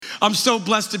I'm so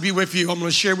blessed to be with you. I'm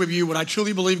going to share with you what I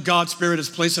truly believe God's Spirit has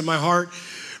placed in my heart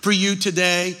for you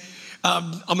today.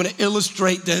 I'm going to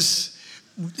illustrate this.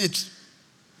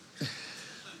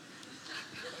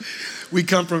 We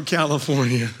come from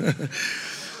California.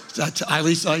 At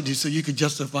least I do, so you could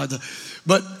justify that.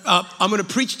 But I'm going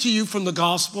to preach to you from the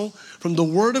gospel, from the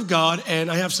Word of God,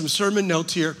 and I have some sermon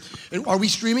notes here. And are we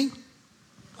streaming?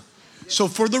 So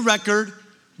for the record,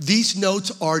 these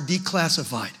notes are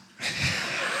declassified.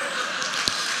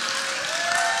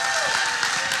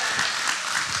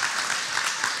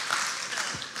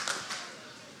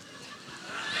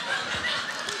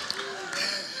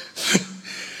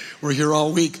 We're here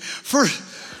all week. 1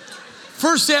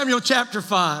 Samuel chapter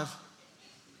 5.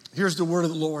 Here's the word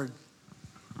of the Lord.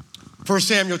 1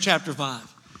 Samuel chapter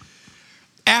 5.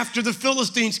 After the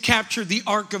Philistines captured the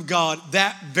ark of God,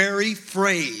 that very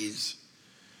phrase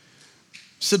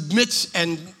submits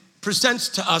and presents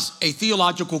to us a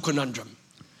theological conundrum.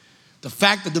 The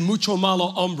fact that the mucho malo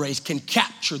hombres can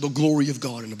capture the glory of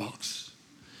God in a box.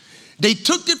 They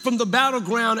took it from the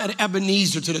battleground at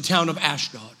Ebenezer to the town of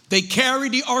Ashdod. They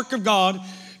carried the ark of God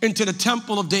into the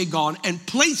temple of Dagon and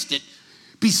placed it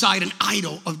beside an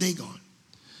idol of Dagon.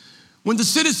 When the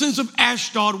citizens of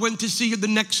Ashdod went to see it the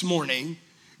next morning,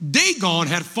 Dagon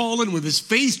had fallen with his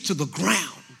face to the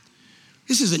ground.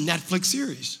 This is a Netflix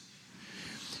series.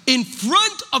 In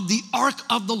front of the ark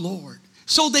of the Lord.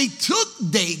 So they took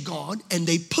Dagon and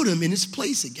they put him in his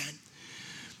place again.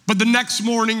 But the next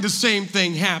morning, the same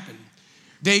thing happened.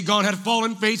 Dagon had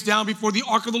fallen face down before the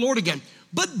ark of the Lord again.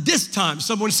 But this time,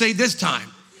 someone say this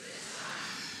time.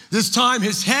 This time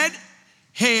his head,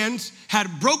 hands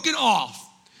had broken off,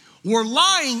 were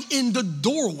lying in the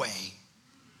doorway,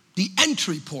 the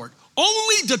entry port.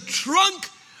 Only the trunk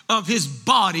of his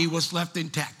body was left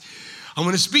intact. I'm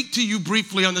going to speak to you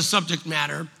briefly on the subject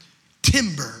matter,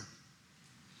 timber.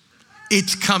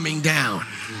 It's coming down.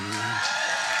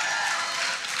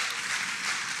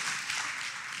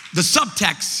 The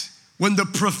subtext, when the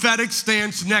prophetic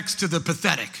stands next to the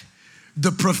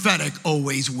prophetic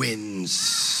always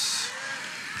wins.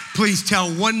 Please tell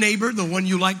one neighbor, the one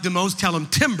you like the most, tell him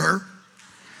timber,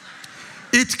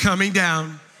 it's coming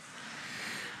down.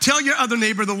 Tell your other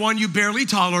neighbor, the one you barely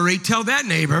tolerate, tell that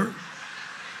neighbor,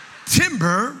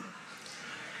 timber,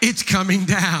 it's coming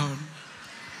down.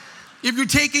 If you're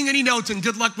taking any notes, and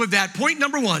good luck with that, point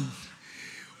number one,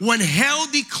 when hell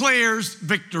declares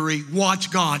victory,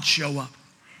 watch God show up.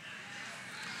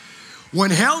 When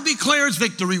hell declares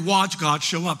victory, watch God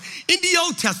show up. In the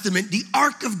Old Testament, the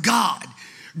ark of God,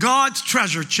 God's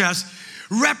treasure chest,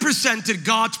 represented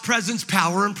God's presence,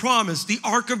 power, and promise. The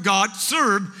ark of God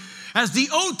served as the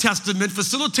Old Testament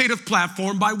facilitative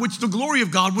platform by which the glory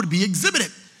of God would be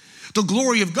exhibited. The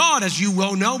glory of God, as you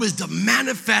well know, is the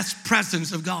manifest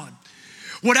presence of God.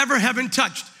 Whatever heaven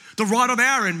touched, the rod of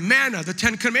Aaron, manna, the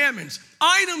 10 commandments,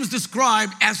 items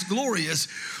described as glorious,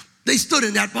 they stood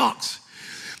in that box.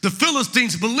 The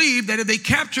Philistines believed that if they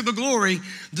captured the glory,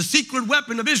 the secret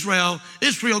weapon of Israel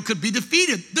could be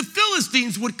defeated. The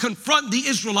Philistines would confront the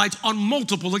Israelites on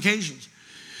multiple occasions.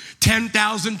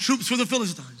 10,000 troops for the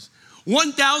Philistines,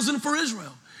 1,000 for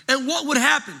Israel. And what would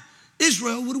happen?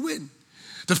 Israel would win.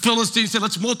 The Philistines said,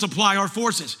 let's multiply our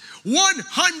forces.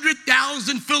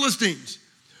 100,000 Philistines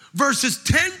versus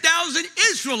 10,000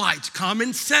 Israelites.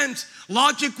 Common sense,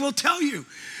 logic will tell you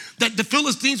that the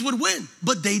Philistines would win,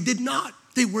 but they did not.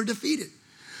 They were defeated.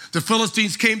 The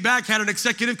Philistines came back, had an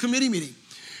executive committee meeting,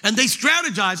 and they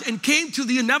strategized and came to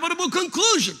the inevitable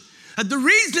conclusion that the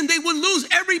reason they would lose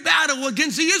every battle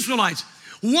against the Israelites,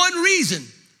 one reason,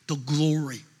 the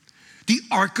glory, the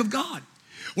ark of God.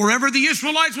 Wherever the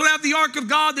Israelites would have the ark of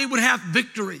God, they would have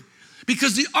victory,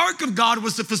 because the ark of God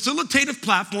was the facilitative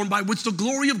platform by which the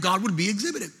glory of God would be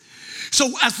exhibited.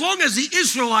 So as long as the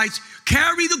Israelites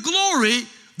carry the glory,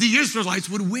 the Israelites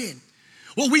would win.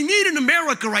 What we need in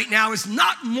America right now is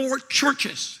not more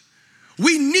churches.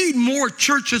 We need more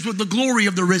churches with the glory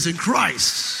of the risen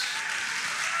Christ.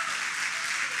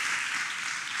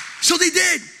 So they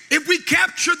did. If we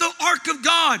capture the ark of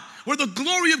God, where the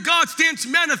glory of God stands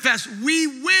manifest, we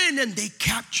win. And they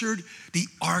captured the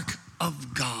ark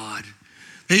of God.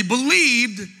 They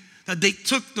believed that they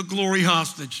took the glory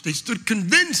hostage. They stood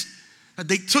convinced that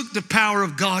they took the power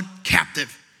of God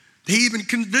captive. They even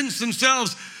convinced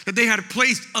themselves that they had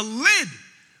placed a lid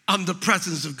on the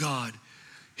presence of God.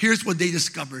 Here's what they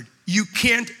discovered. You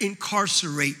can't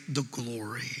incarcerate the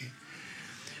glory.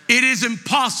 It is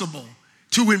impossible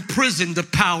to imprison the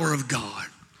power of God.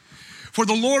 For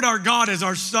the Lord our God is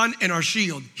our sun and our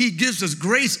shield. He gives us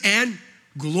grace and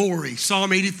glory.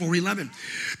 Psalm 84:11.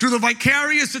 Through the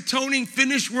vicarious atoning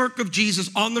finished work of Jesus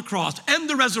on the cross and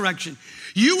the resurrection,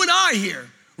 you and I here,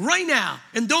 right now,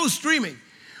 and those streaming,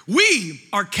 we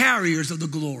are carriers of the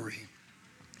glory.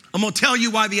 I'm going to tell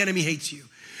you why the enemy hates you.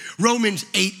 Romans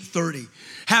 8:30.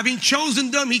 Having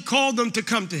chosen them, he called them to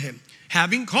come to him.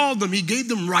 Having called them, he gave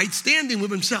them right standing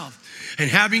with himself. And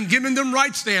having given them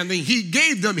right standing, he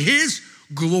gave them his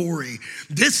glory.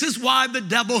 This is why the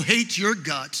devil hates your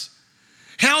guts.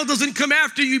 Hell doesn't come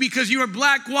after you because you are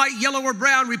black, white, yellow, or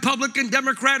brown, Republican,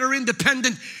 Democrat, or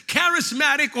independent,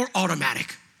 charismatic, or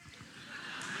automatic.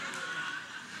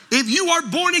 If you are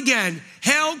born again,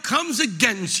 hell comes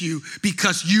against you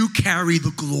because you carry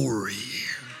the glory.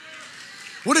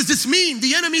 What does this mean?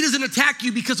 The enemy doesn't attack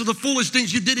you because of the foolish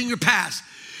things you did in your past.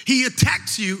 He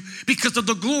attacks you because of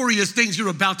the glorious things you're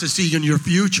about to see in your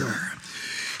future.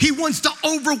 He wants to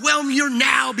overwhelm your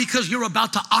now because you're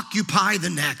about to occupy the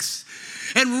next.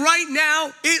 And right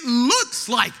now, it looks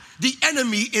like the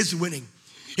enemy is winning.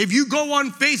 If you go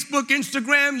on Facebook,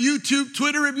 Instagram, YouTube,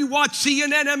 Twitter, if you watch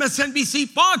CNN, MSNBC,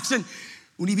 Fox, and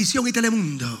Univision y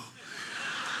Telemundo,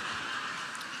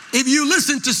 if you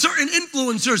listen to certain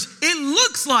influencers, it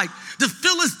looks like the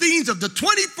Philistines of the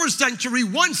 21st century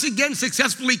once again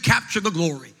successfully capture the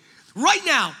glory. Right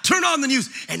now, turn on the news,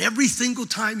 and every single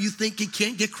time you think it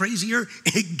can't get crazier,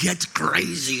 it gets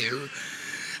crazier.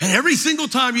 And every single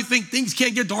time you think things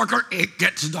can't get darker, it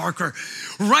gets darker.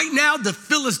 Right now, the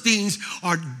Philistines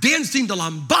are dancing the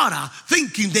lambada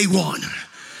thinking they won.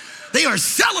 They are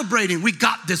celebrating, we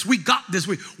got this, we got this.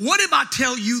 What if I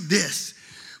tell you this?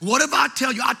 What if I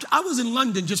tell you, I was in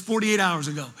London just 48 hours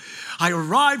ago. I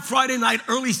arrived Friday night,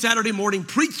 early Saturday morning,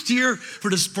 preached here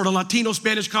for the Latino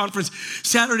Spanish conference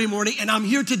Saturday morning, and I'm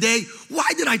here today. Why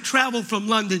did I travel from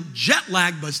London, jet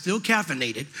lagged, but still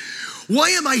caffeinated? Why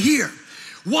am I here?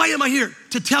 Why am I here?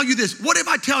 To tell you this. What if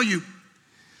I tell you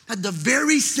that the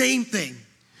very same thing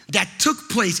that took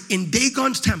place in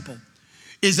Dagon's temple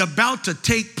is about to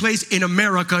take place in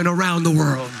America and around the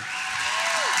world?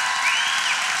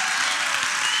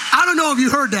 I don't know if you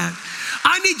heard that.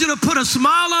 I need you to put a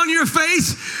smile on your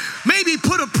face, maybe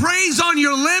put a praise on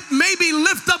your lip, maybe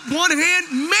lift up one hand,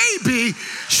 maybe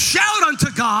shout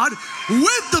unto God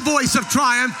with the voice of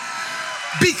triumph,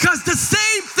 because the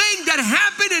same thing that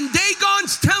happened in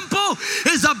Dagon's temple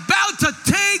is about to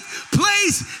take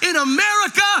place in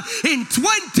America in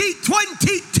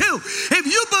 2022. If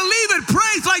you believe it,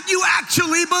 praise like you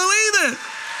actually believe it.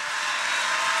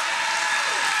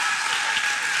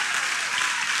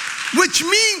 Which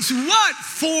means what?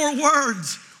 4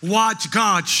 words. Watch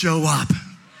God show up.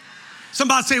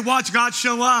 Somebody say, watch God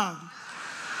show up.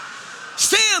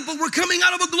 Sam, but we're coming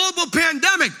out of a global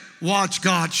pandemic. Watch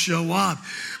God show up.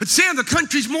 But Sam, the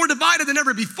country's more divided than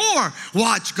ever before.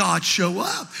 Watch God show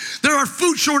up. There are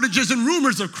food shortages and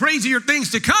rumors of crazier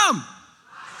things to come.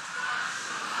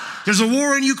 There's a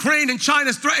war in Ukraine and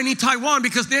China's threatening Taiwan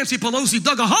because Nancy Pelosi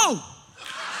dug a hole.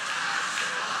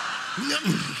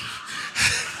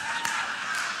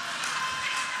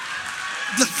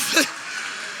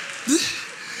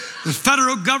 The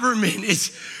federal government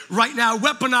is right now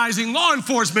weaponizing law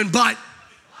enforcement, but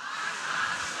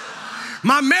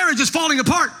my marriage is falling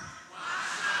apart.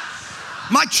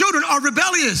 My children are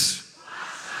rebellious.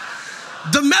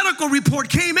 The medical report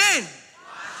came in.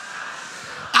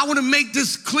 I want to make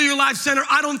this clear, Life Center.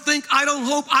 I don't think, I don't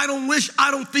hope, I don't wish,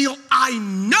 I don't feel. I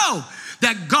know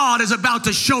that God is about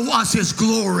to show us his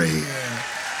glory.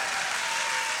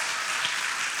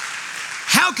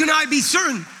 How can I be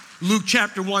certain? Luke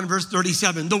chapter 1, verse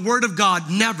 37. The word of God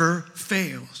never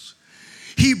fails.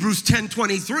 Hebrews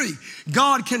 10:23.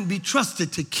 God can be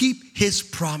trusted to keep his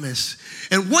promise.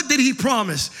 And what did he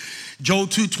promise? Joel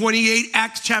 2:28,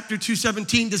 Acts chapter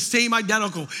 2:17, the same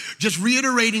identical. Just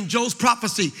reiterating Joel's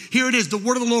prophecy. Here it is, the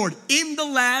word of the Lord. In the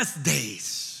last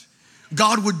days,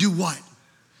 God would do what?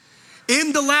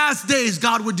 In the last days,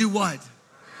 God would do what?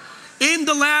 In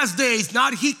the last days,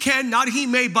 not he can, not he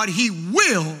may, but he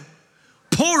will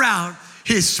pour out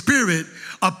his spirit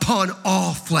upon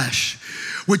all flesh.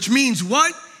 Which means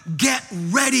what? Get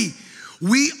ready.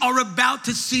 We are about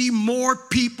to see more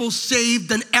people saved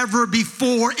than ever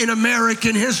before in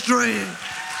American history.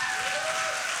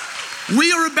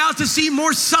 We are about to see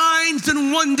more signs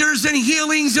and wonders and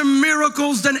healings and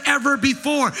miracles than ever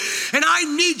before. And I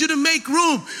need you to make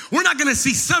room. We're not going to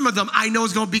see some of them. I know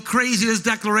it's going to be crazy, this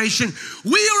declaration.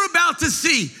 We are about to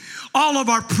see all of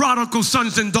our prodigal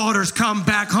sons and daughters come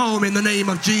back home in the name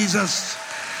of Jesus.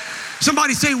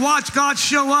 Somebody say, watch God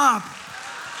show up.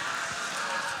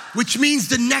 Which means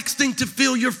the next thing to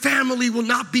fill your family will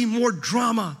not be more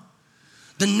drama.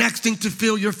 The next thing to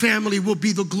fill your family will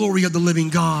be the glory of the living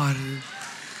God.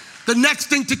 The next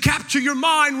thing to capture your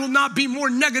mind will not be more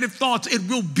negative thoughts. It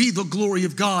will be the glory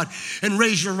of God. And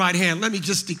raise your right hand. Let me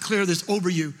just declare this over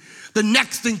you. The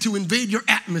next thing to invade your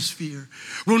atmosphere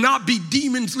will not be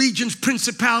demons, legions,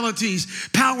 principalities,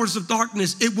 powers of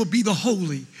darkness. It will be the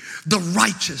holy, the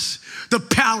righteous, the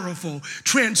powerful,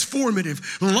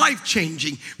 transformative,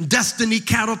 life-changing, destiny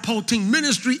catapulting,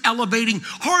 ministry elevating,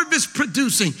 harvest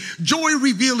producing, joy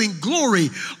revealing glory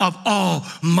of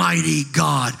Almighty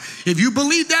God. If you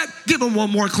believe that, give him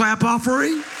one more clap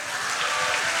offering.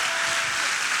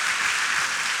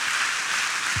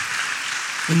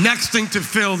 The next thing to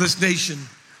fill this nation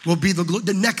will be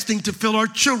the next thing to fill our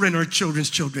children's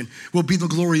children will be the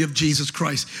glory of Jesus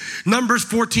Christ. Numbers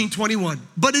 14:21.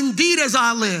 But indeed, as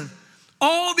I live,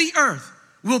 all the earth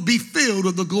will be filled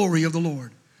with the glory of the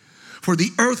Lord. For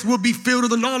the earth will be filled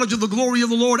with the knowledge of the glory of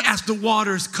the Lord as the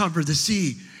waters cover the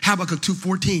sea. Habakkuk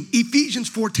 2:14. Ephesians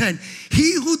 4:10.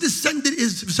 He who descended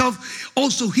is himself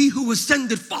also he who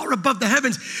ascended far above the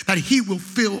heavens, that he will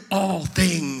fill all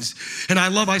things. And I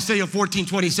love Isaiah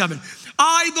 14:27.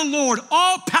 I, the Lord,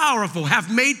 all powerful, have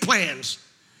made plans,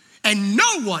 and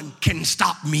no one can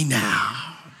stop me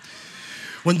now.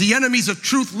 When the enemies of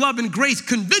truth, love, and grace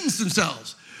convince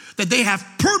themselves that they have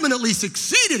permanently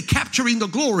succeeded capturing the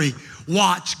glory,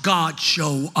 watch God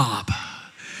show up.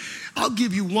 I'll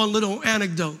give you one little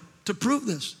anecdote to prove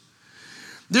this.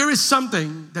 There is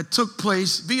something that took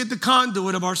place via the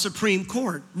conduit of our Supreme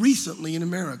Court recently in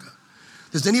America.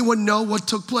 Does anyone know what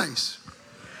took place?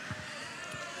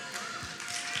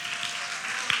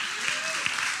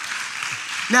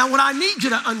 Now, what I need you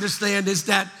to understand is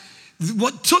that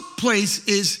what took place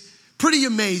is pretty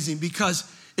amazing because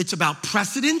it's about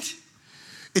precedent.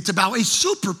 It's about a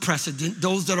super precedent,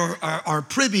 those that are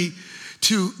privy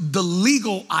to the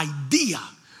legal idea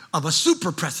of a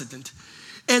super precedent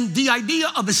and the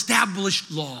idea of established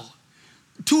law.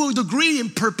 To a degree in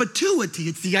perpetuity,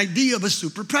 it's the idea of a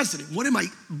super precedent. What am I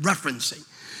referencing?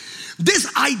 This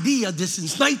idea,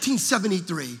 since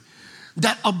 1973,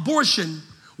 that abortion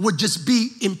would just be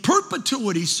in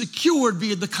perpetuity secured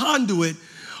via the conduit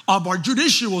of our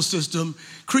judicial system,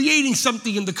 creating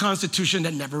something in the Constitution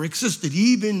that never existed,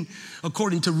 even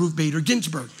according to Ruth Bader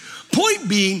Ginsburg. Point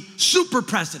being, super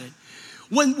precedent.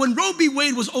 When Roe v.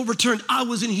 Wade was overturned, I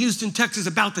was in Houston, Texas,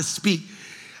 about to speak.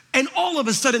 And all of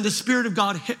a sudden, the Spirit of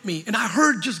God hit me. And I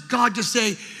heard God just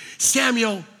say,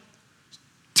 Samuel,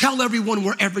 tell everyone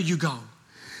wherever you go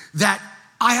that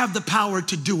I have the power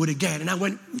to do it again. And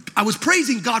I was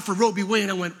praising God for Roe v. Wade.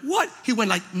 And I went, what? He went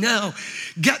like, no,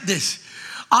 get this.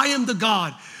 I am the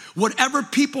God. Whatever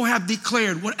people have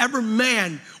declared, whatever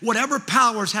man, whatever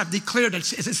powers have declared that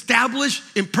is established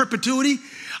in perpetuity,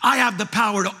 I have the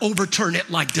power to overturn it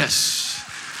like this.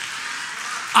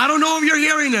 I don't know if you're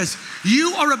hearing this.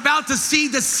 You are about to see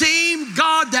the same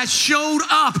God that showed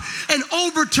up and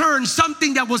overturned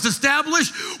something that was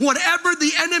established. Whatever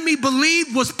the enemy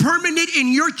believed was permanent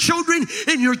in your children,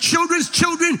 in your children's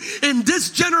children, in this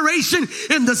generation,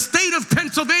 in the state of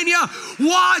Pennsylvania,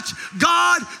 watch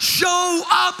God show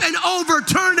up and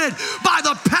overturn it by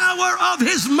the power of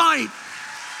his might.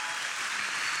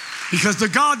 Because the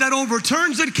God that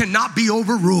overturns it cannot be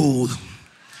overruled.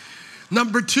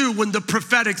 Number two, when the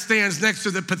prophetic stands next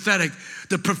to the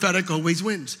prophetic always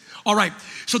wins. All right,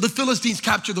 so the Philistines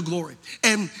captured the glory.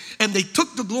 And they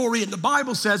took the glory, and the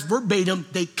Bible says verbatim,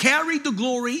 they carried the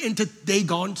glory into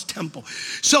Dagon's temple.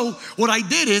 So what I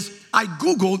did is I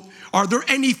Googled, are there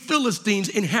any Philistines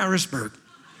in Harrisburg?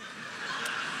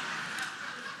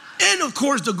 And of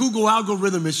course, the Google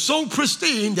algorithm is so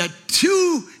pristine that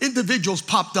two individuals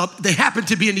popped up. They happen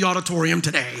to be in the auditorium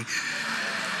today.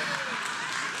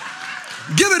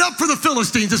 Give it up for the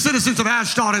Philistines, the citizens of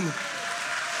Ashdod. And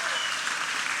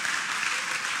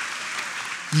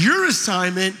your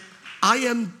assignment, I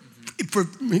am, for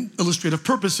illustrative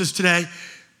purposes today,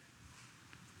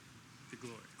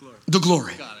 the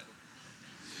glory. Got it.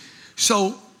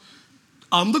 So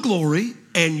I'm the glory,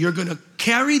 and you're going to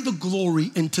carry the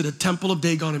glory into the temple of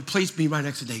Dagon and place me right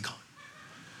next to Dagon.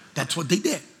 That's what they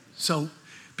did. So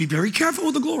be very careful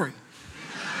with the glory.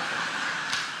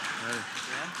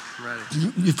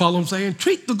 Ready. You follow what I'm saying?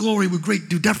 Treat the glory with great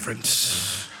due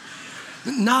deference.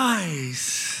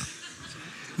 Nice.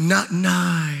 Not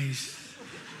nice.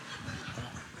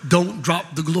 Don't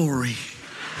drop the glory.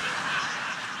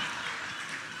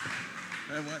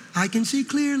 I can see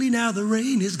clearly now the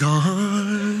rain is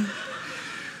gone.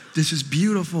 This is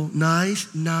beautiful. Nice,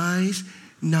 nice,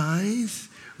 nice.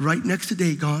 Right next to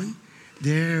Dagon.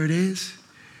 There it is.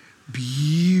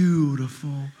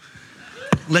 Beautiful.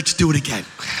 Let's do it again.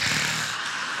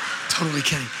 totally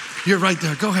kidding. You're right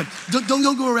there. Go ahead.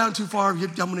 Don't go around too far. I'm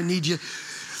going to need you.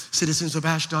 Citizens of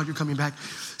Ashdod, you're coming back.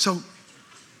 So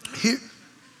here,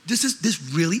 it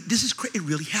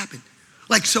really happened.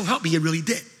 Like, so help me, it really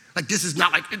did. Like, this is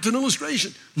not like, it's an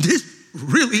illustration. This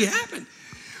really happened.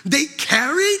 They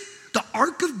carried the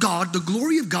ark of God, the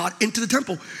glory of God, into the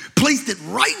temple, placed it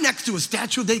right next to a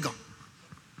statue of Dagon.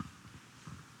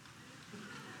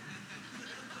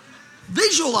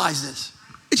 Visualize this.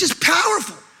 It's just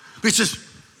powerful. It's just,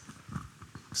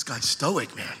 this guy's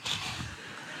stoic, man.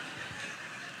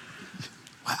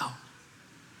 Wow.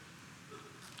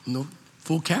 No,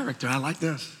 full character. I like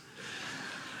this.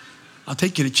 I'll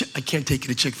take you to, I can't take you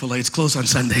to Chick-fil-A. It's closed on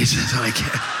Sundays, so I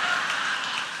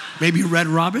can't. Maybe Red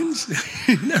Robin's?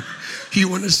 No. You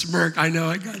want to smirk. I know,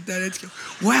 I got that.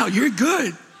 It's, wow, you're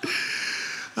good.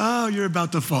 Oh, you're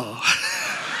about to fall.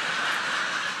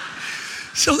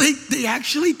 So they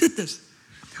actually did this.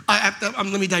 Let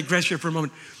me digress here for a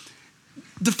moment.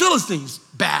 The Philistines,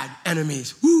 bad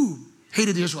enemies,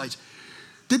 hated the Israelites.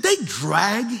 Did they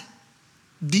drag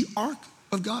the ark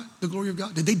of God, the glory of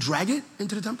God? Did they drag it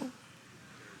into the temple?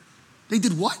 They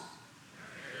did what?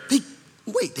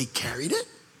 They carried it?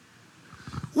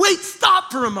 Wait,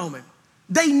 stop for a moment.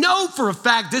 They know for a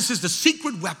fact this is the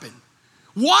secret weapon.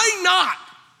 Why not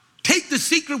take the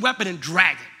secret weapon and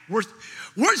drag it?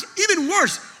 Even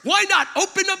worse, why not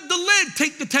open up the lid,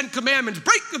 take the 10 commandments,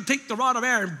 break them, take the rod of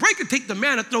Aaron, break it, take the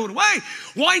manna, throw it away?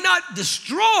 Why not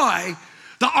destroy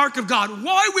the ark of God?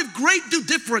 Why with great due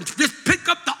difference just pick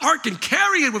up the ark and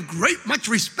carry it with much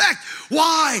respect?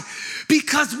 Why?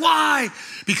 Because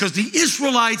the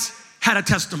Israelites had a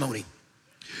testimony.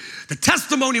 The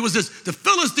testimony was this: the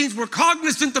Philistines were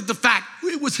cognizant of the fact,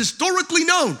 it was historically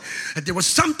known, that there was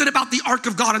something about the ark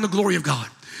of God and the glory of God.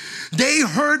 They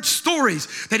heard stories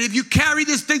that if you carry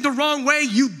this thing the wrong way,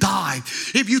 you die.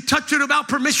 If you touch it without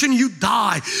permission, you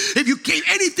die. If you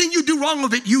anything you do wrong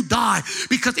with it, you die,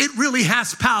 because it really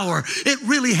has power. It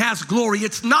really has glory.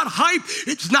 It's not hype.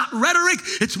 It's not rhetoric.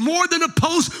 It's more than a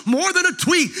post, more than a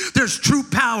tweet. There's true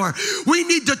power. We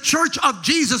need the church of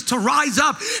Jesus to rise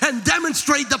up and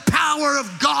demonstrate the power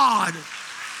of God.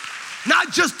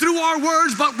 Not just through our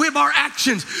words, but with our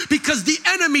actions, because the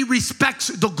enemy respects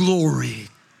the glory.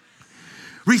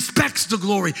 Respects the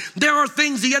glory. There are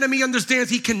things the enemy understands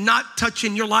he cannot touch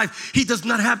in your life. He does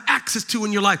not have access to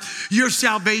in your life. Your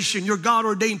salvation, your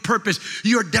God-ordained purpose,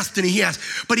 your destiny he has.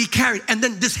 But he carried, and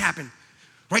then this happened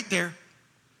right there.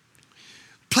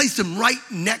 Placed him right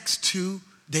next to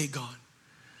Dagon.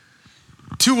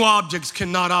 Two objects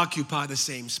cannot occupy the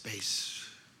same space.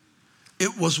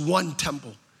 It was one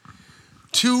temple.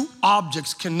 Two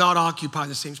objects cannot occupy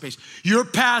the same space. Your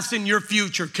past and your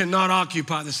future cannot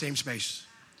occupy the same space.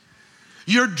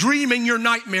 Your dream and your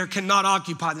nightmare cannot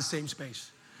occupy the same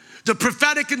space. The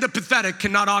prophetic and the pathetic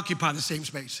cannot occupy the same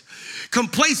space.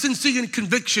 Complacency and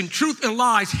conviction, truth and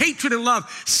lies, hatred and love,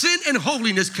 sin and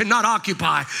holiness cannot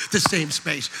occupy the same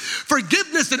space.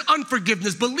 Forgiveness and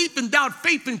unforgiveness, belief and doubt,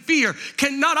 faith and fear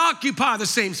cannot occupy the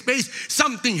same space.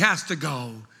 Something has to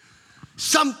go.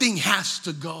 Something has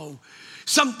to go.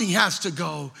 Something has to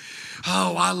go.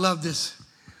 Oh, I love this.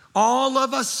 All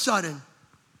of a sudden,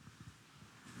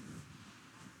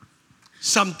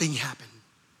 something happened.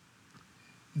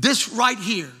 This right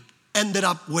here ended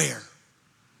up where?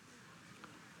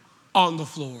 On the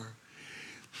floor.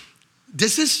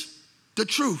 This is the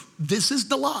truth. This is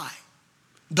the lie.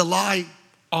 The lie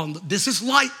this is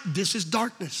light, this is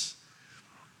darkness.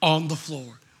 On the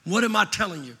floor. What am I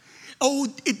telling you? Oh,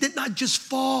 it did not just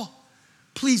fall.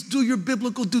 Please do your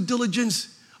biblical due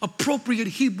diligence, appropriate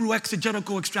Hebrew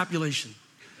exegetical extrapolation.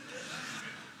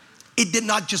 It did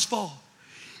not just fall.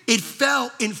 It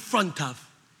fell in front of.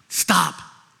 Stop.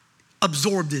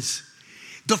 Absorb this.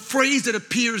 The phrase that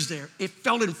appears there, it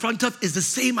fell in front of, is the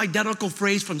same identical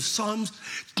phrase from Psalms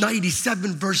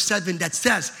 97 verse 7 that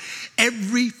says,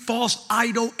 every false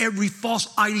idol, every false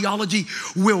ideology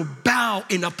will bow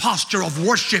in a posture of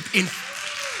worship.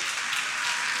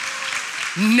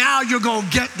 Now you're going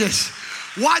to get this.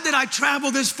 Why did I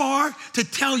travel this far? To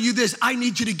tell you this. I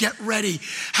need you to get ready.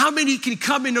 How many can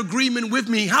come in agreement with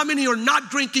me? How many are not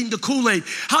drinking the Kool-Aid?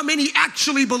 How many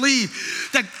actually believe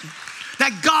that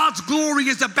God's glory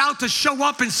is about to show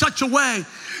up in such a way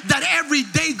that every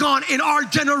Dagon in our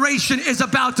generation is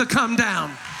about to come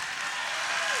down?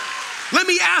 Let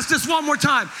me ask this one more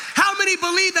time. How many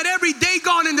believe that every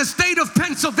Dagon in the state of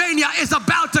Pennsylvania is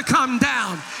about to come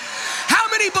down? How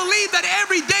many believe that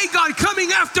every Dagon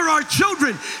coming after our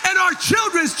children and our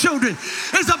children's children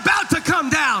is about to come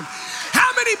down?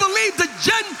 How many believe the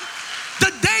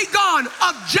Dagon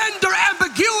of gender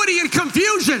ambiguity and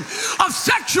confusion, of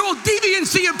sexual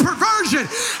deviancy and perversion.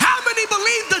 How many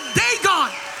believe the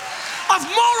Dagon of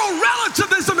moral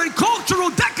relativism and cultural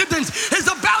decadence is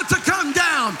about to come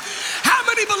down? How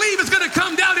many believe it's going to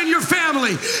come down in your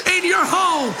family, in your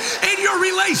home, in your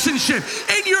relationship,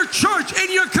 in your church,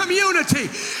 in your community?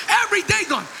 Every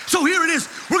Dagon. So here it is.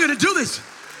 We're going to do this.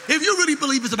 If you really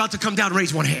believe it's about to come down,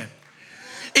 raise one hand.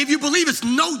 If you believe it's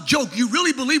no joke, you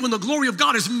really believe when the glory of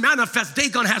God is manifest,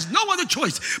 Dagon has no other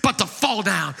choice but to fall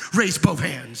down. Raise both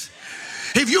hands.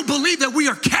 If you believe that we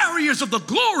are carriers of the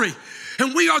glory,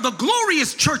 and we are the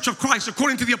glorious church of Christ,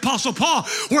 according to the Apostle Paul,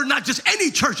 we're not just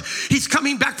any church. He's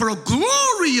coming back for a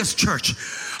glorious church,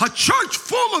 a church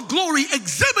full of glory,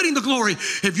 exhibiting the glory.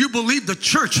 If you believe the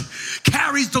church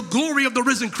carries the glory of the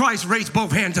risen Christ, raise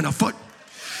both hands and a foot.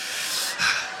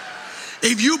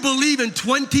 If you believe in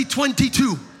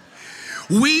 2022,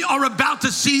 we are about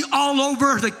to see all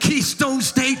over the Keystone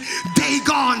State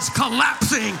Dagons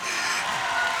collapsing.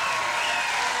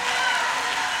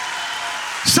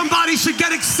 Somebody should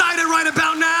get excited right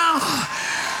about now.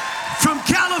 From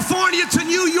California to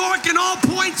New York and all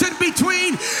points in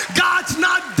between, God's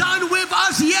not done with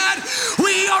us yet.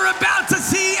 We are about to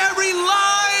see every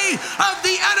lie of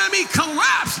the enemy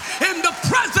collapse in the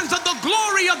presence of the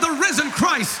glory of the risen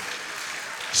Christ.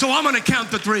 So I'm going to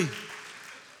count to 3,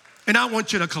 and I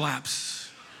want you to collapse.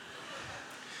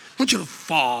 I want you to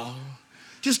fall,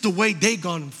 just the way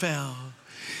Dagon fell.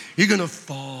 You're going to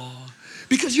fall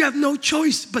because you have no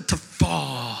choice but to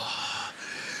fall.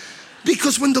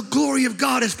 Because when the glory of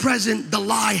God is present, the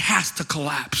lie has to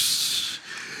collapse.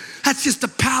 That's just the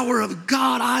power of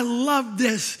God. I love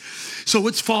this. So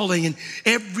it's falling, and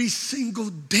every single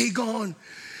Dagon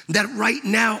that right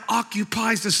now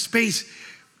occupies the space,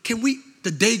 the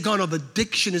Dagon of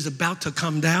addiction is about to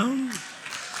come down.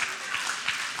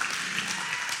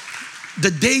 The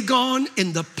Dagon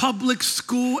in the public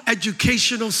school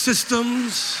educational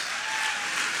systems.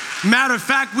 Matter of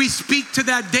fact, we speak to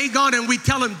that Dagon and we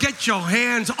tell him, get your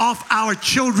hands off our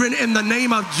children in the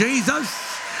name of Jesus.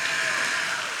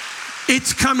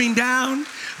 It's coming down.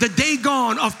 The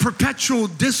Dagon of perpetual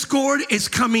discord is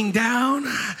coming down.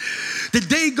 The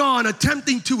Dagon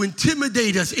attempting to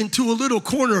intimidate us into a little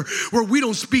corner where we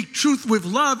don't speak truth with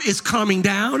love is coming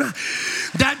down.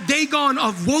 That Dagon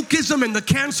of wokeism and the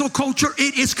cancel culture,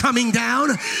 it is coming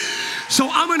down. So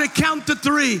I'm going to count to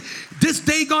 3. This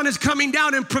Dagon is coming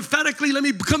down, and prophetically, let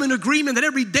me come in agreement that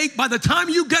every day, by the time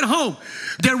you get home,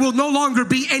 there will no longer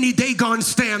be any Dagon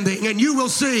standing, and you will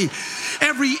see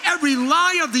every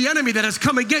lie of the enemy that has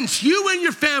come against you and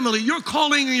your family, your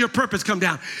calling and your purpose come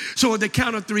down. So at the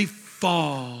count of 3,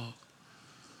 fall.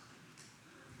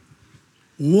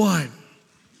 1,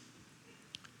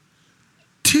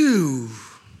 2.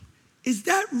 Is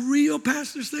that real,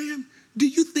 Pastor Sam? Do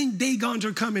you think Dagons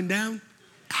are coming down?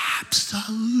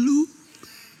 Absolutely.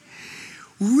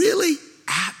 Really?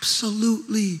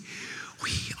 Absolutely.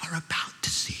 We are about to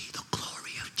see the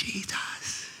glory of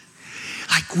Jesus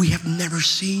like we have never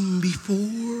seen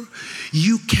before.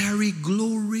 You carry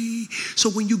glory. So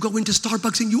when you go into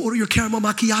Starbucks and you order your caramel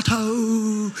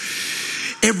macchiato,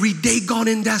 every Dagon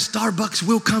in that Starbucks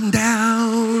will come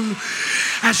down.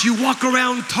 As you walk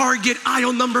around Target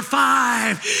aisle number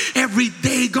 5, every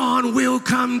Dagon will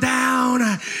come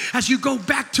down. As you go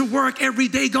back to work, every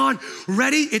Dagon,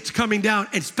 ready? It's coming down,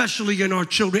 especially in our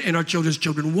children and our children's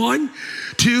children. 1,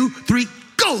 2, 3,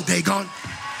 go, Dagon.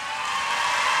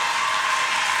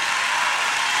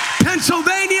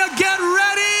 Pennsylvania, get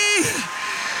ready.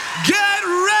 Get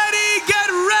ready, get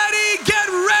ready, get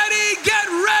ready, get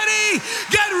ready,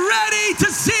 get ready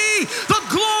to see the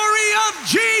glory of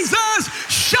Jesus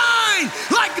shine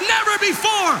like never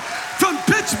before. From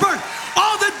Pittsburgh,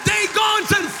 all the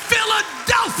Dagons in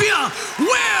Philadelphia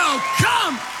will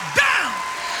come down.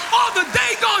 All the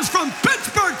Dagons from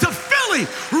Pittsburgh to Philly,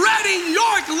 Reading,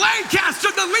 York, Lancaster,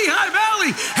 the Lehigh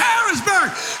Valley,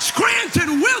 Harrisburg,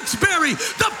 Scranton, Wilkes-Barre,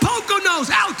 the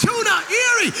Poconos, Altoona,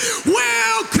 Erie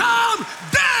will come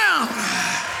down.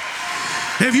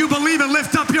 If you believe it,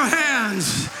 lift up your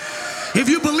hands. If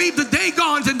you believe the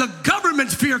Dagons in the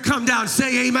government sphere come down,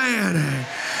 say amen.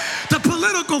 The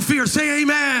political sphere, say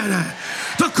amen.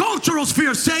 The cultural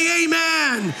sphere, say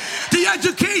amen. The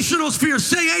educational sphere,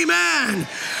 say amen.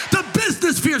 The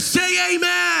business sphere, say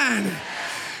amen.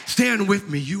 Stand with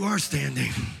me. You are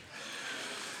standing.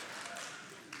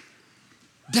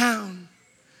 Down.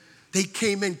 They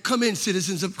came in. Come in,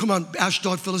 citizens of, come on,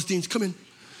 Ashdod, Philistines, come in.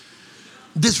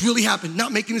 This really happened.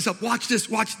 Not making this up. Watch this,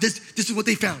 watch this. This is what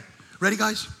they found. Ready,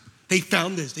 guys? They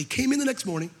found this. They came in the next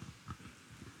morning.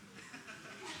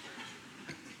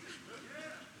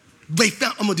 They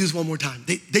found, I'm gonna do this one more time.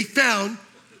 They found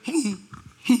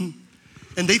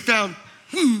And they found,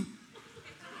 I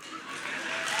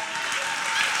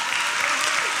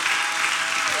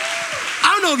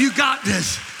don't know if you got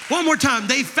this. One more time.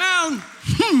 They found,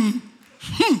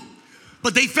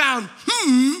 but they found,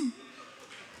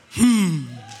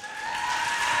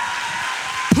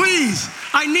 Please,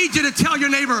 I need you to tell your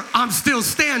neighbor, I'm still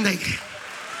standing.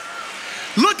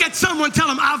 Look at someone, tell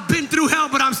them, I've been through hell,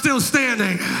 but I'm still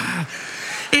standing.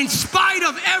 In spite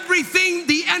of everything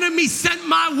the enemy sent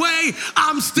my way,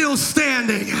 I'm still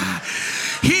standing.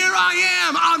 Here I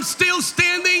am, I'm still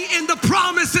standing in the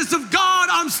promises of God.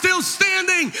 I'm still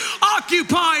standing,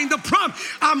 occupying the promise.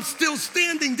 I'm still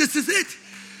standing, this is it.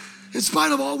 In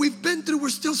spite of all we've been through, we're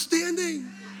still standing.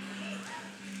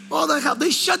 All the hell,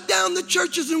 they shut down the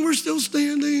churches and we're still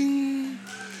standing.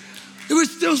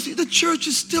 The church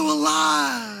is still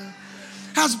alive.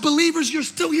 As believers, you're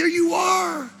still here, you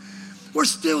are. We're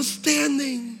still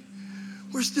standing.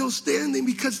 We're still standing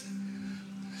because,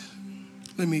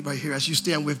 let me right here, as you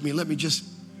stand with me, let me just,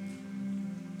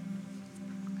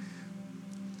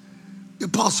 the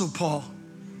Apostle Paul,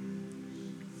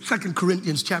 2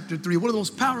 Corinthians chapter 3, one of the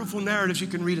most powerful narratives you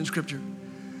can read in Scripture.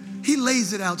 He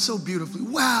lays it out so beautifully.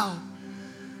 Wow.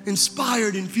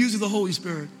 Inspired, infused with the Holy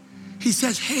Spirit. He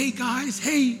says, hey guys,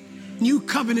 hey new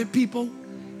covenant people,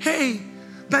 hey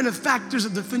benefactors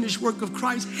of the finished work of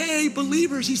Christ, hey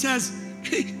believers, he says,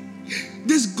 hey,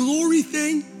 this glory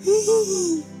thing,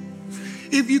 woo,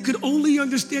 if you could only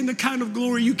understand the kind of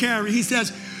glory you carry, he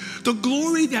says, the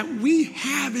glory that we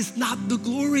have is not the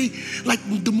glory like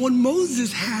the one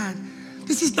Moses had.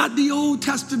 This is not the Old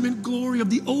Testament glory of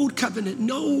the old covenant.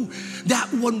 No,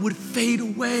 that one would fade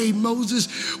away. Moses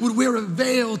would wear a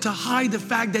veil to hide the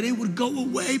fact that it would go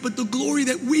away. But the glory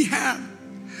that we have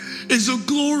is a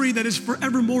glory that is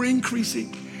forevermore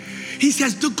increasing. He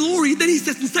says the glory, then he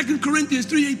says in 2 Corinthians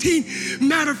 3:18,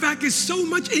 matter of fact, is so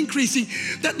much increasing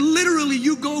that literally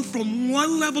you go from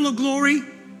one level of glory,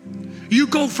 you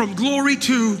go from glory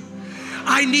to,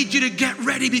 I need you to get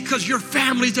ready because your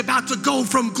family's about to go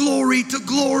from glory to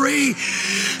glory.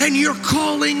 And your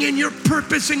calling and your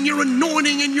purpose and your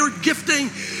anointing and your gifting.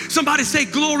 Somebody say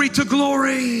glory to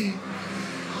glory.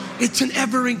 It's an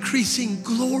ever increasing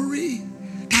glory.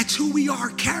 That's who we are,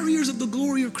 carriers of the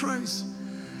glory of Christ.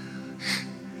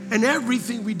 And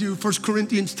everything we do, 1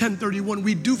 Corinthians 10:31,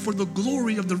 we do for the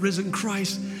glory of the risen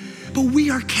Christ. But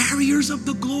we are carriers of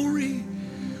the glory.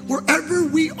 Wherever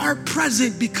we are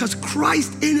present, because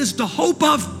Christ in us the hope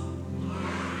of.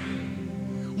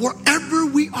 Wherever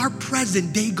we are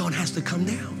present, Dagon has to come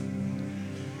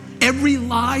down. Every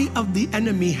lie of the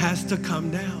enemy has to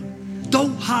come down.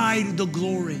 Don't hide the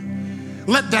glory.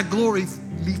 Let that glory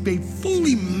be made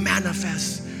fully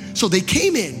manifest. So they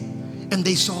came in and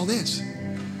they saw this.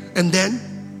 And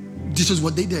then this is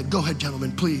what they did. Go ahead,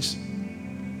 gentlemen, please.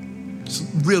 This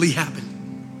really happened.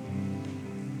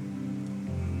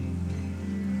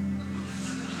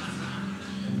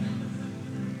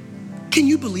 Can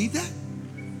you believe that?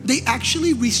 They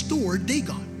actually restored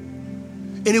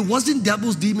Dagon. And it wasn't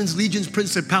devils, demons, legions,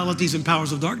 principalities, and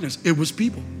powers of darkness. It was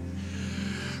people.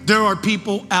 There are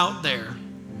people out there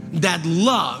that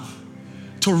love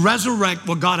to resurrect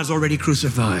what God has already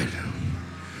crucified.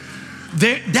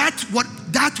 That's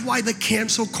why the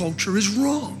cancel culture is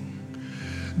wrong.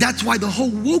 That's why the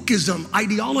whole wokeism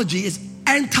ideology is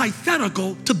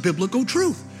antithetical to biblical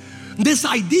truth. This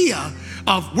idea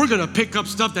of we're gonna pick up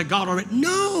stuff that God already,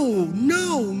 no.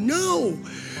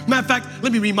 Matter of fact,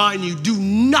 let me remind you, do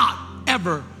not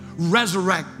ever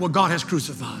resurrect what God has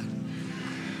crucified.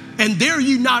 And dare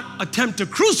you not attempt to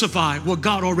crucify what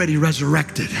God already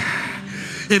resurrected.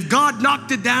 If God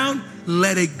knocked it down,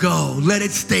 let it go. Let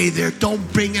it stay there.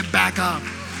 Don't bring it back up.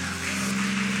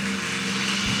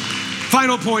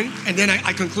 Final point, and then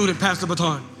I conclude and pass the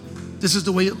baton. This is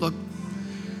the way it looked.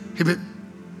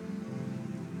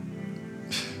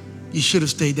 You should have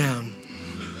stayed down.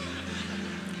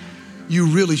 You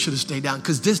really should have stayed down,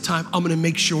 because this time I'm gonna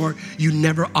make sure you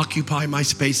never occupy my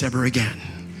space ever again.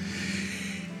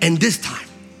 And this time,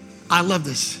 I love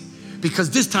this, because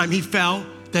this time he fell,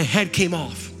 the head came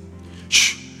off.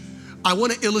 Shh. I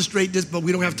wanna illustrate this, but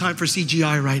we don't have time for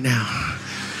CGI right now.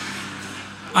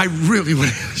 I really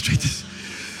wanna illustrate this.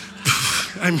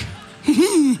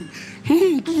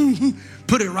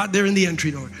 Put it right there in the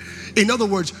entry door. In other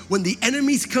words, when the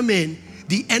enemies come in,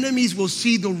 the enemies will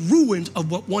see the ruins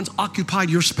of what once occupied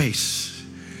your space.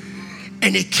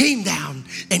 And it came down,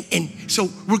 and so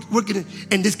we're gonna,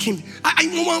 and this came,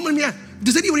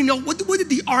 does anybody know, what did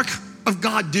the Ark of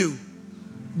God do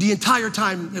the entire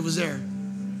time it was there?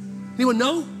 Anyone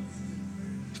know?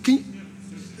 Can you?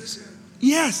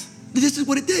 Yes, this is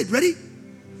what it did, ready?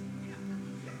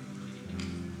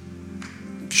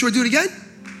 Should I do it again?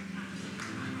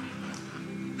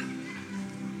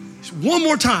 Just one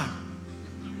more time.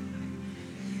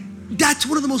 That's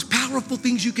one of the most powerful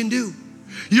things you can do.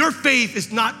 Your faith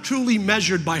is not truly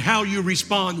measured by how you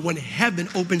respond when heaven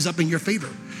opens up in your favor.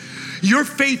 Your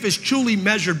faith is truly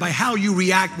measured by how you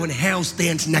react when hell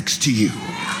stands next to you.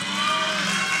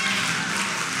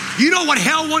 You know what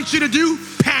hell wants you to do?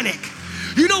 Panic.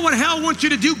 You know what hell wants you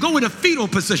to do? Go in a fetal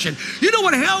position. You know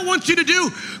what hell wants you to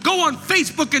do? Go on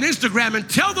Facebook and Instagram and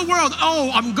tell the world,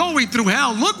 oh, I'm going through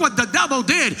hell. Look what the devil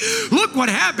did. Look what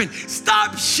happened.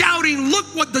 Stop shouting, look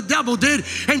what the devil did,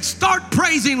 and start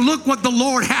praising, look what the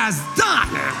Lord has done.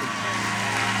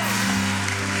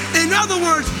 In other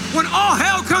words, when all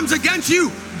hell comes against you,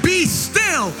 be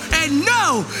still and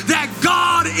know that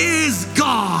God is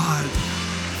God.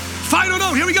 Final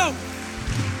note, here we go.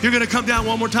 You're gonna come down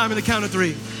one more time in the count of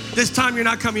 3. This time you're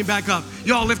not coming back up.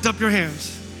 Y'all lift up your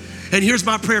hands. And here's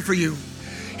my prayer for you.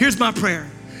 Here's my prayer.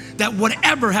 That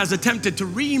whatever has attempted to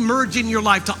re-emerge in your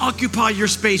life, to occupy your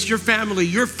space, your family,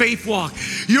 your faith walk,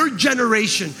 your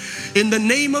generation, in the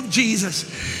name of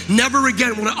Jesus, never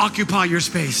again will it occupy your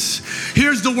space.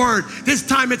 Here's the word. This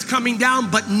time it's coming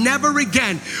down, but never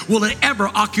again will it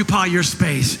ever occupy your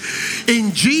space.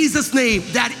 In Jesus' name,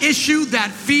 that issue,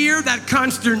 that fear, that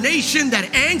consternation, that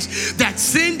angst, that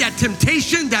sin, that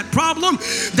temptation, that problem,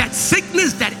 that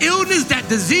sickness, that illness, that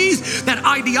disease, that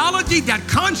ideology, that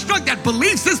construct, that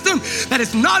belief system that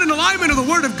is not in alignment with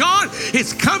the word of God,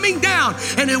 it's coming down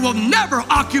and it will never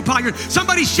occupy your.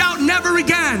 Somebody shout never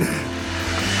again.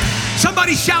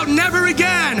 Somebody shout never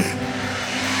again.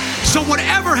 So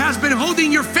whatever has been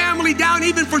holding your family down,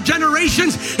 even for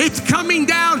generations, it's coming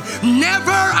down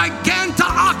never again to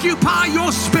occupy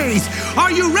your space.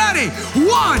 Are you ready?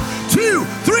 1, 2,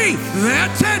 3.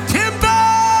 That's it, timber.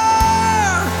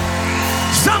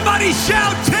 Somebody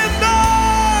shout timber.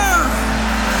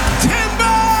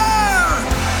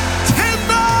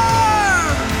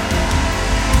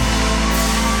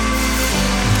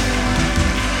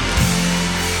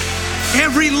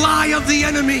 Every lie of the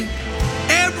enemy,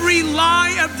 every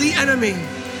lie of the enemy,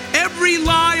 every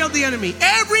lie of the enemy,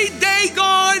 every day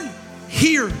gone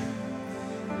here,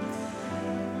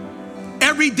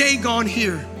 every day gone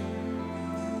here,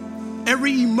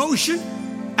 every emotion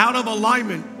out of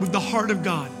alignment with the heart of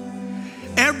God,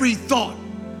 every thought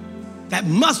that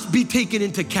must be taken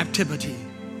into captivity,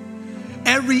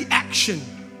 every action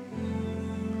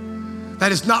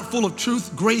that is not full of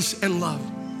truth, grace, and love,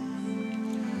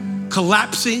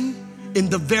 collapsing in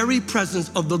the very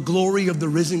presence of the glory of the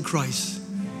risen Christ.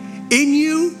 In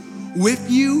you,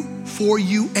 with you, for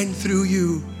you, and through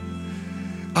you.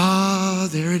 Ah,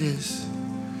 there it is.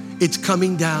 It's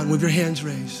coming down with your hands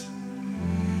raised.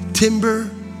 Timber,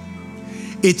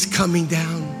 it's coming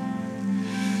down.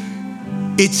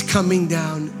 It's coming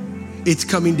down. It's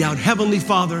coming down. Heavenly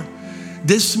Father,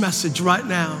 this message right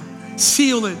now,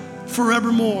 seal it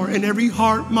forevermore in every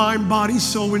heart, mind, body,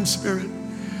 soul, and spirit.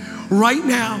 Right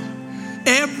now,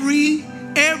 every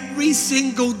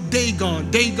single Dagon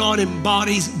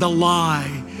embodies the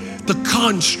lie, the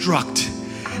construct,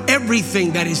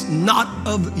 everything that is not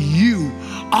of you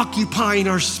occupying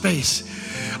our space,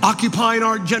 occupying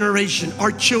our generation,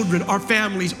 our children, our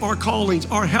families, our callings,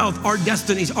 our health, our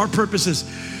destinies, our purposes.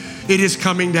 It is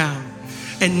coming down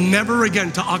and never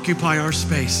again to occupy our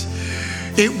space.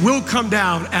 It will come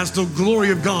down as the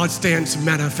glory of God stands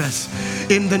manifest.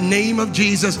 In the name of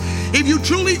Jesus. If you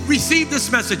truly receive this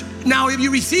message, now if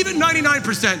you receive it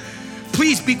 99%,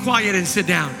 please be quiet and sit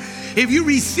down. If you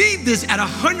receive this at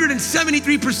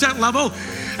 173% level,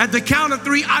 at the count of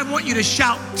 3, I want you to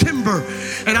shout timber.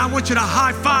 And I want you to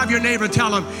high five your neighbor,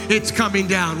 tell him it's coming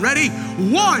down. Ready?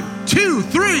 1, 2,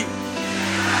 3.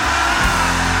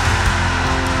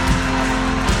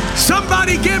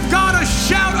 Somebody give God a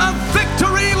shout of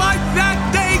victory like that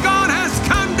Dagon has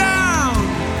come down.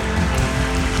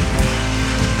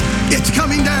 It's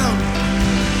coming down.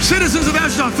 Citizens of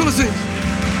Ashdod, Philistines.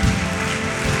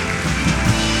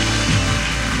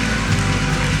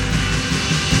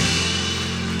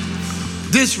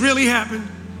 This really happened.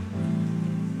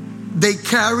 They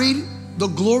carried the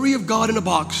glory of God in a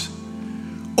box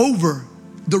over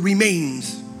the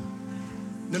remains.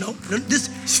 No, this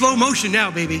slow motion now,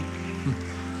 baby.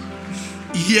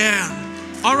 Yeah.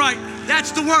 All right,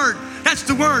 that's the word. That's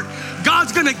the word.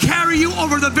 God's gonna carry you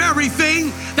over the very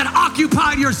thing that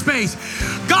occupied your space.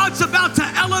 God's about to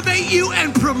elevate you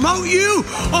and promote you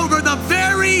over the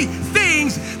very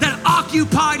things that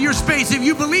occupied your space. If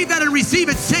you believe that and receive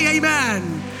it, say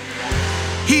amen.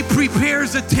 He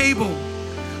prepares a table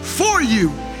for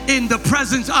you in the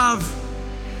presence of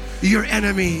your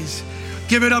enemies.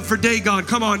 Give it up for Dagon.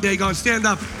 Come on, Dagon, stand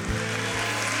up.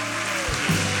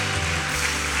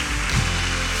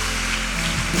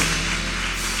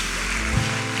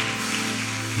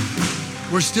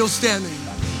 We're still standing.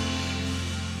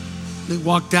 They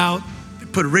walked out, they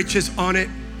put riches on it,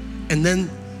 and then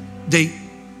they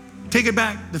take it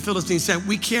back. The Philistines said,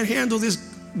 we can't handle this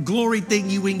glory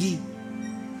thingy-wingy.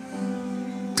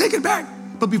 Take it back.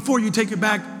 But before you take it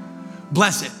back,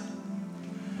 bless it.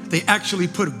 They actually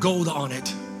put gold on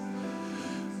it.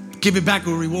 Give it back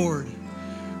a reward.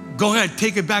 Go ahead,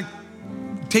 take it back.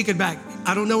 Take it back.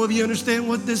 I don't know if you understand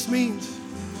what this means.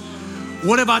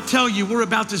 What if I tell you we're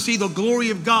about to see the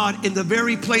glory of God in the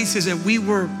very places that we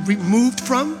were removed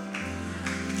from?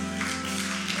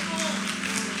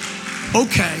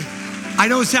 Okay, I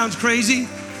know it sounds crazy.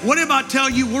 What if I tell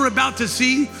you we're about to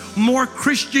see more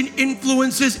Christian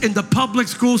influences in the public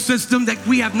school system that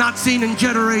we have not seen in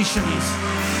generations?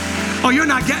 Oh, you're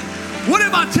not getting. What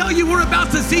if I tell you we're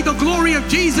about to see the glory of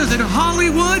Jesus in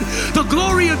Hollywood, the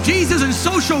glory of Jesus in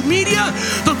social media,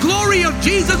 the glory of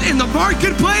Jesus in the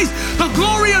marketplace, the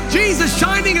glory of Jesus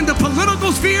shining in the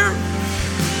political sphere?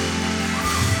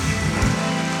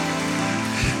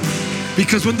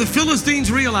 Because when the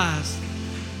Philistines realized,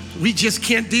 we just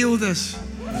can't deal with this,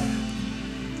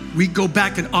 we go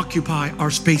back and occupy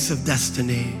our space of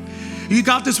destiny. You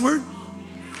got this word?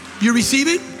 You receive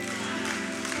it?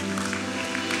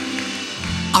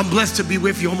 I'm blessed to be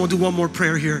with you. I'm gonna do one more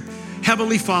prayer here.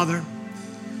 Heavenly Father,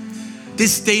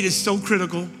 this state is so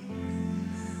critical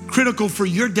for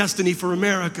your destiny for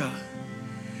America.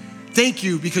 Thank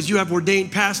you because you have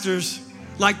ordained pastors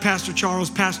like Pastor Charles,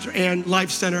 Pastor Ann,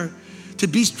 Life Center to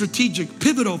be strategic,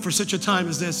 pivotal for such a time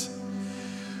as this.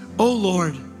 Oh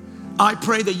Lord, I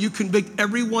pray that you convict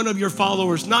every one of your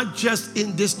followers, not just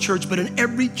in this church, but in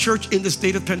every church in the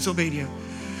state of Pennsylvania,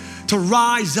 to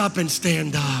rise up and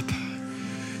stand up.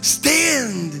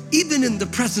 Stand even in the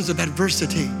presence of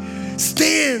adversity.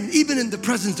 Stand even in the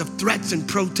presence of threats and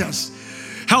protests.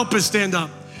 Help us stand up.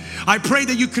 I pray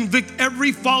that you convict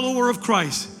every follower of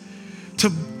Christ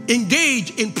to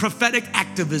engage in prophetic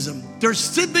activism. There's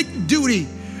civic duty,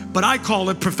 but I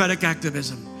call it prophetic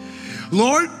activism.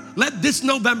 Lord, let this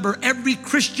November every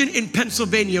Christian in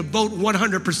Pennsylvania vote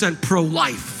 100%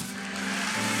 pro-life.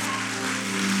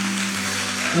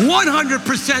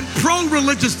 100%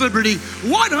 pro-religious liberty,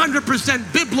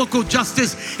 100% biblical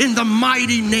justice in the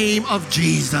mighty name of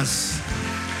Jesus.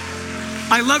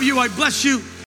 I love you, I bless you.